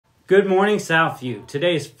Good morning, Southview.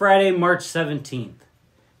 Today is Friday, March 17th.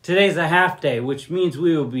 Today is a half day, which means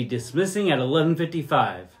we will be dismissing at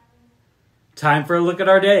 11:55. Time for a look at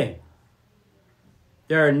our day.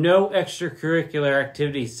 There are no extracurricular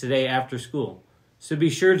activities today after school, so be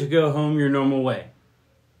sure to go home your normal way.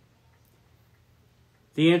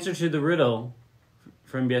 The answer to the riddle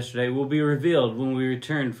from yesterday will be revealed when we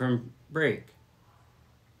return from break.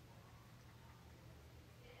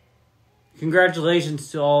 Congratulations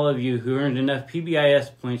to all of you who earned enough PBIS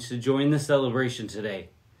points to join the celebration today.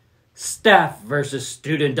 Staff versus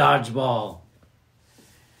student dodgeball.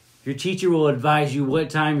 Your teacher will advise you what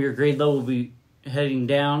time your grade level will be heading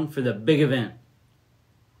down for the big event.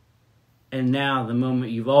 And now, the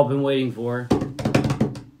moment you've all been waiting for.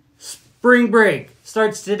 Spring break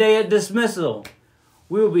starts today at dismissal.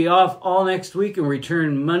 We will be off all next week and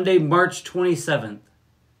return Monday, March 27th.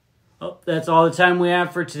 Oh, that's all the time we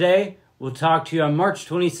have for today. We'll talk to you on March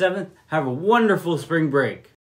 27th. Have a wonderful spring break.